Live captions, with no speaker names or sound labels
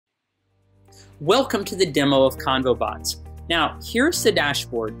Welcome to the demo of ConvoBots. Now, here's the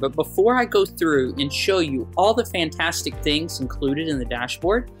dashboard, but before I go through and show you all the fantastic things included in the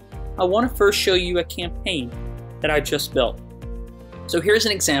dashboard, I want to first show you a campaign that I just built. So here's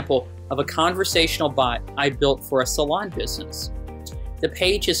an example of a conversational bot I built for a salon business. The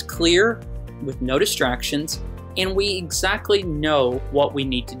page is clear with no distractions, and we exactly know what we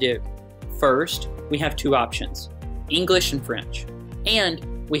need to do. First, we have two options, English and French, and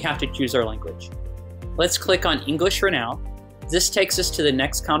we have to choose our language. Let's click on English for now. This takes us to the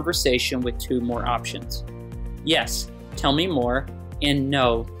next conversation with two more options. Yes, tell me more, and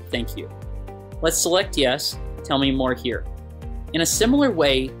no, thank you. Let's select yes, tell me more here. In a similar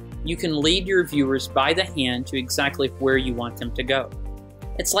way, you can lead your viewers by the hand to exactly where you want them to go.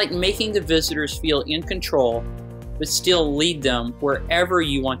 It's like making the visitors feel in control, but still lead them wherever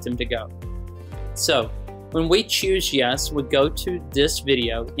you want them to go. So, when we choose yes, we go to this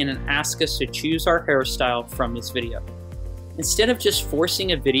video and ask us to choose our hairstyle from this video. Instead of just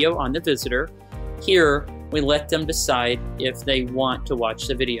forcing a video on the visitor, here we let them decide if they want to watch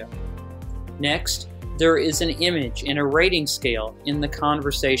the video. Next, there is an image and a rating scale in the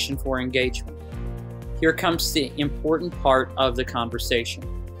conversation for engagement. Here comes the important part of the conversation,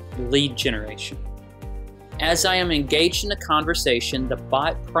 lead generation. As I am engaged in the conversation, the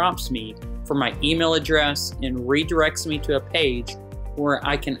bot prompts me for my email address and redirects me to a page where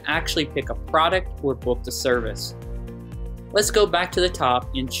I can actually pick a product or book the service. Let's go back to the top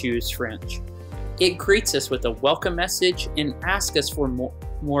and choose French. It greets us with a welcome message and asks us for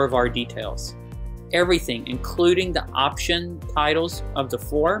more of our details. Everything, including the option titles of the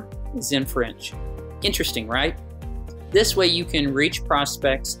form, is in French. Interesting, right? This way you can reach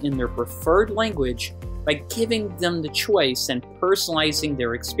prospects in their preferred language by giving them the choice and personalizing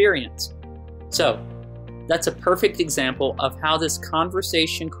their experience. So, that's a perfect example of how this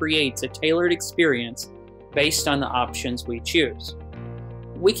conversation creates a tailored experience based on the options we choose.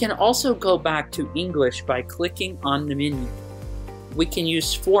 We can also go back to English by clicking on the menu. We can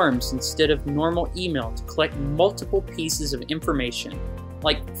use forms instead of normal email to collect multiple pieces of information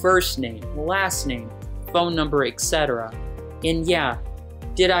like first name, last name, phone number, etc. And yeah,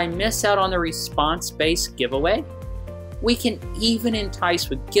 did I miss out on the response-based giveaway? We can even entice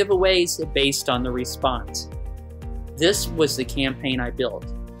with giveaways based on the response. This was the campaign I built.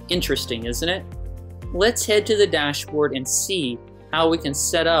 Interesting, isn't it? Let's head to the dashboard and see how we can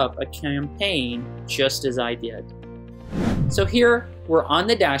set up a campaign just as I did. So here we're on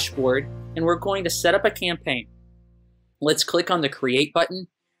the dashboard and we're going to set up a campaign. Let's click on the Create button,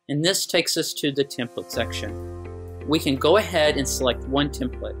 and this takes us to the template section. We can go ahead and select one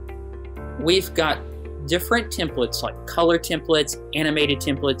template. We've got different templates like color templates, animated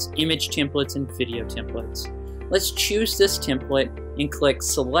templates, image templates, and video templates. Let's choose this template and click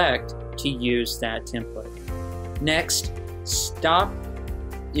Select to use that template. Next, Stop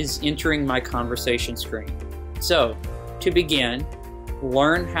is entering my conversation screen. So, to begin,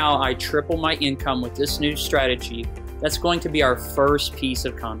 learn how I triple my income with this new strategy. That's going to be our first piece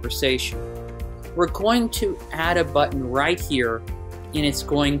of conversation. We're going to add a button right here, and it's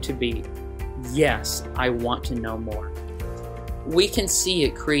going to be yes, I want to know more. We can see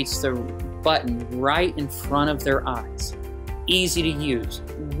it creates the button right in front of their eyes. Easy to use,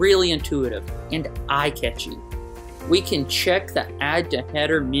 really intuitive, and eye-catchy. We can check the Add to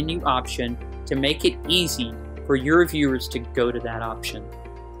Header menu option to make it easy for your viewers to go to that option.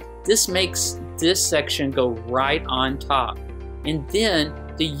 This makes this section go right on top, and then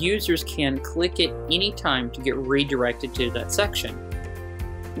the users can click it anytime to get redirected to that section.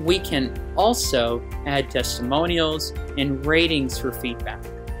 We can also add testimonials and ratings for feedback.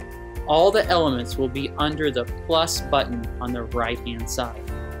 All the elements will be under the plus button on the right-hand side.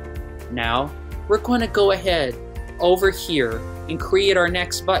 Now, we're going to go ahead over here and create our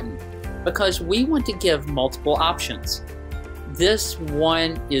next button because we want to give multiple options. This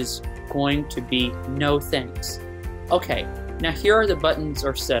one is going to be no thanks. Okay, now here are the buttons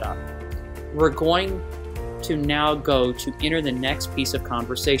are set up. We're going to now go to enter the next piece of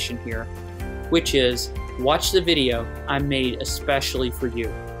conversation here, which is watch the video I made especially for you.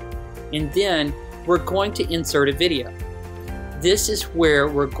 And then we're going to insert a video. This is where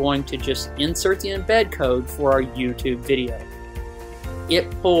we're going to just insert the embed code for our YouTube video. It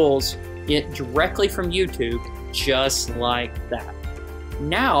pulls it directly from YouTube just like that.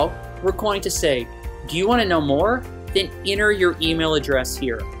 Now we're going to say, do you want to know more? Then enter your email address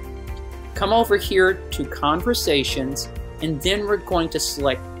here. Come over here to Conversations, and then we're going to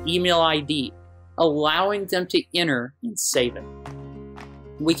select Email ID, allowing them to enter and save it.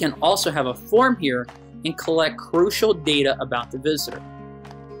 We can also have a form here and collect crucial data about the visitor.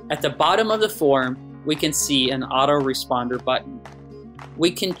 At the bottom of the form, we can see an autoresponder button. We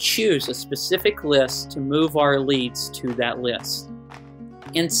can choose a specific list to move our leads to that list.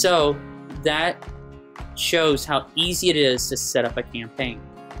 And so that shows how easy it is to set up a campaign.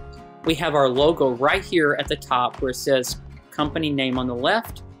 We have our logo right here at the top where it says company name on the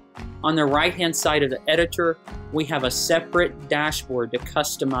left. On the right hand side of the editor, we have a separate dashboard to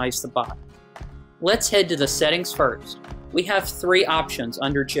customize the bot. Let's head to the settings first. We have 3 options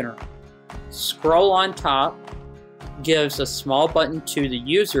under General. Scroll on top gives a small button to the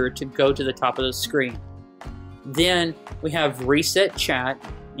user to go to the top of the screen. Then we have Reset Chat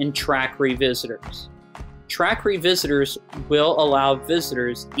and Track Revisitors. Track Revisitors will allow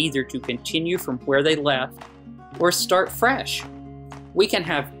visitors either to continue from where they left or start fresh. We can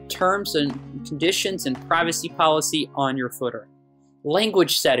have terms and conditions and privacy policy on your footer.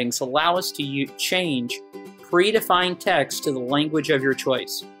 Language settings allow us to change predefined text to the language of your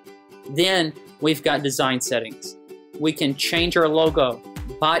choice. Then we've got design settings. We can change our logo,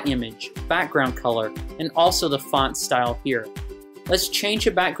 bot image, background color, and also the font style here. Let's change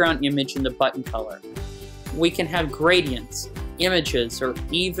the background image and the button color. We can have gradients, images, or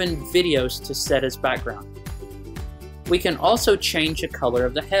even videos to set as background. We can also change the color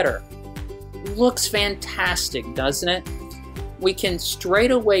of the header. Looks fantastic, doesn't it? We can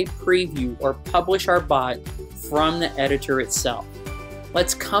straight away preview or publish our bot from the editor itself.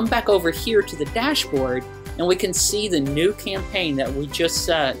 Let's come back over here to the dashboard and we can see the new campaign that we just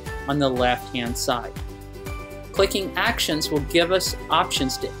set on the left-hand side. Clicking Actions will give us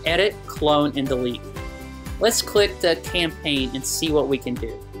options to edit, clone, and delete. Let's click the campaign and see what we can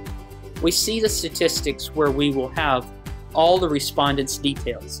do. We see the statistics where we will have all the respondents'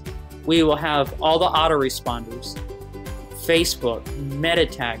 details. We will have all the autoresponders, Facebook, meta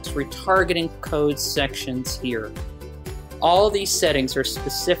tags, retargeting codes sections here. All these settings are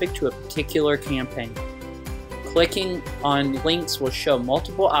specific to a particular campaign. Clicking on links will show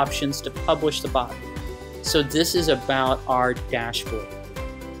multiple options to publish the bot. So this is about our dashboard.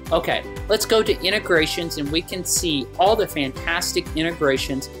 Okay, let's go to integrations and we can see all the fantastic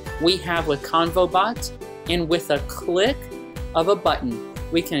integrations we have with ConvoBots, and with a click of a button,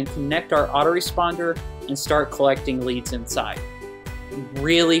 we can connect our autoresponder and start collecting leads inside.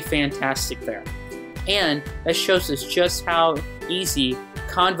 Really fantastic there. And that shows us just how easy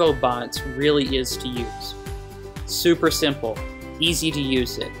ConvoBots really is to use. Super simple, easy to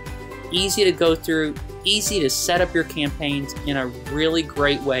use it, easy to go through, easy to set up your campaigns in a really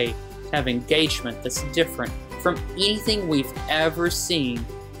great way to have engagement that's different from anything we've ever seen,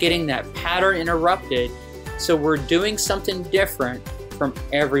 getting that pattern interrupted so we're doing something different from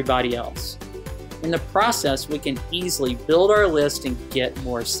everybody else. In the process, we can easily build our list and get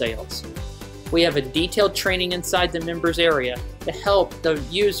more sales. We have a detailed training inside the members area to help the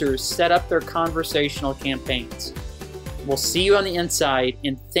users set up their conversational campaigns. We'll see you on the inside,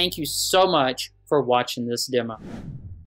 and thank you so much for watching this demo.